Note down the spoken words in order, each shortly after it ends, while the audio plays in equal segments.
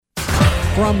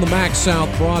From the Max South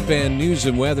Broadband News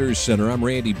and Weather Center, I'm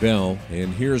Randy Bell,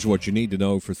 and here's what you need to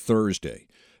know for Thursday.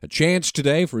 A chance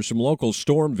today for some local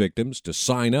storm victims to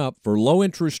sign up for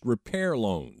low-interest repair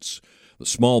loans. The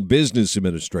Small Business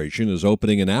Administration is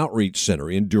opening an outreach center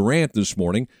in Durant this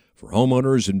morning for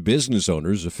homeowners and business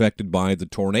owners affected by the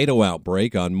tornado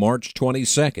outbreak on March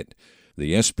 22nd.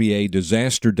 The SBA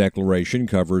disaster declaration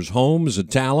covers Holmes,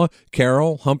 Attala,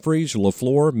 Carroll, Humphreys,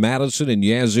 LaFleur, Madison, and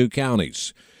Yazoo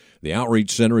counties. The Outreach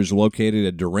Center is located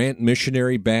at Durant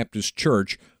Missionary Baptist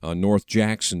Church on North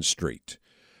Jackson Street.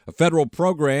 A federal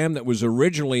program that was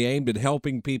originally aimed at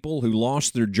helping people who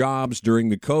lost their jobs during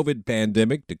the COVID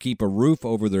pandemic to keep a roof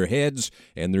over their heads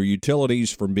and their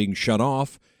utilities from being shut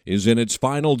off is in its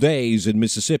final days in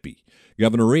Mississippi.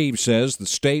 Governor Reeves says the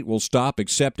state will stop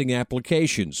accepting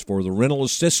applications for the Rental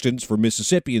Assistance for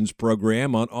Mississippians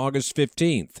program on August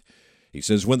 15th. He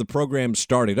says when the program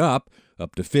started up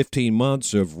to 15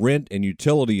 months of rent and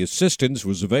utility assistance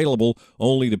was available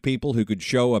only to people who could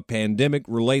show a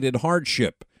pandemic-related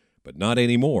hardship, but not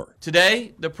anymore.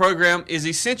 Today, the program is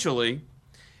essentially,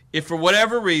 if for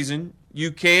whatever reason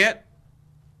you can't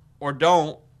or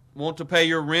don't want to pay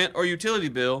your rent or utility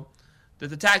bill, that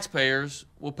the taxpayers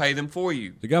will pay them for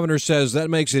you. The governor says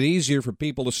that makes it easier for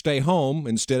people to stay home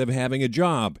instead of having a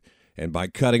job. And by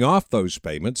cutting off those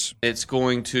payments, it's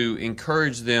going to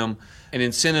encourage them and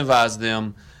incentivize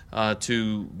them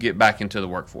to get back into the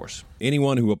workforce.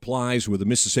 Anyone who applies with the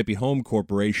Mississippi Home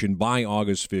Corporation by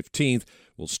August 15th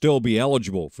will still be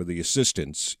eligible for the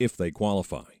assistance if they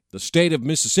qualify. The state of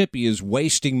Mississippi is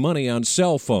wasting money on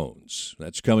cell phones.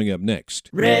 That's coming up next.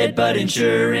 Redbud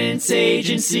Insurance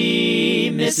Agency,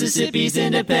 Mississippi's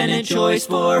independent choice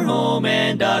for home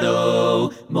and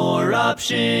auto. More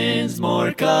options,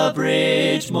 more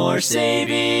coverage, more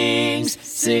savings.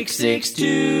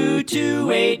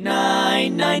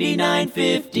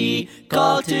 662-289-9950.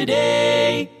 Call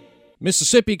today.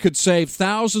 Mississippi could save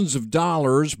thousands of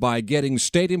dollars by getting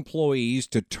state employees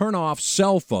to turn off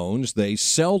cell phones they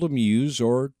seldom use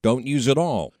or don't use at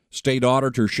all. State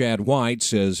Auditor Shad White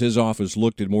says his office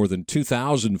looked at more than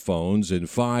 2,000 phones in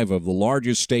 5 of the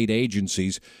largest state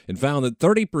agencies and found that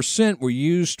 30% were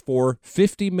used for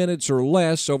 50 minutes or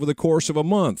less over the course of a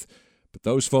month. But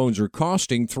those phones are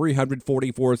costing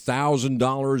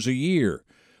 $344,000 a year.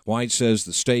 White says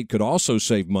the state could also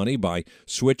save money by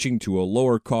switching to a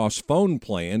lower-cost phone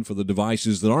plan for the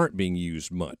devices that aren't being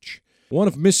used much. One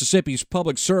of Mississippi's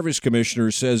public service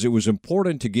commissioners says it was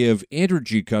important to give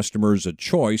Entergy customers a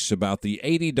choice about the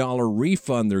 $80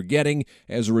 refund they're getting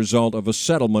as a result of a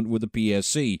settlement with the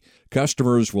PSC.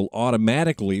 Customers will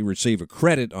automatically receive a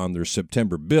credit on their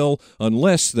September bill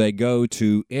unless they go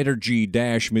to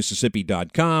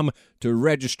Entergy-Mississippi.com to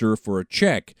register for a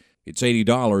check. It's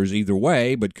 $80 either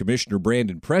way, but Commissioner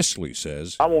Brandon Presley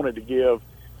says, I wanted to give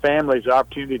families the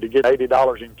opportunity to get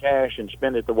 $80 in cash and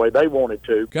spend it the way they wanted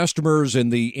to. Customers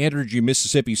in the Entergy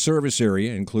Mississippi service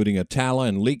area, including Attala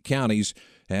and Leake counties,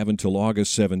 have until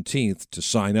August 17th to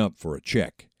sign up for a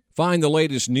check. Find the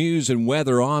latest news and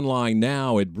weather online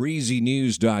now at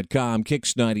breezynews.com,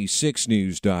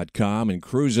 kicks96news.com, and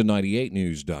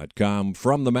cruisin98news.com.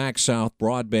 From the Max South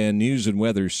Broadband News and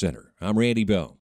Weather Center, I'm Randy Bell.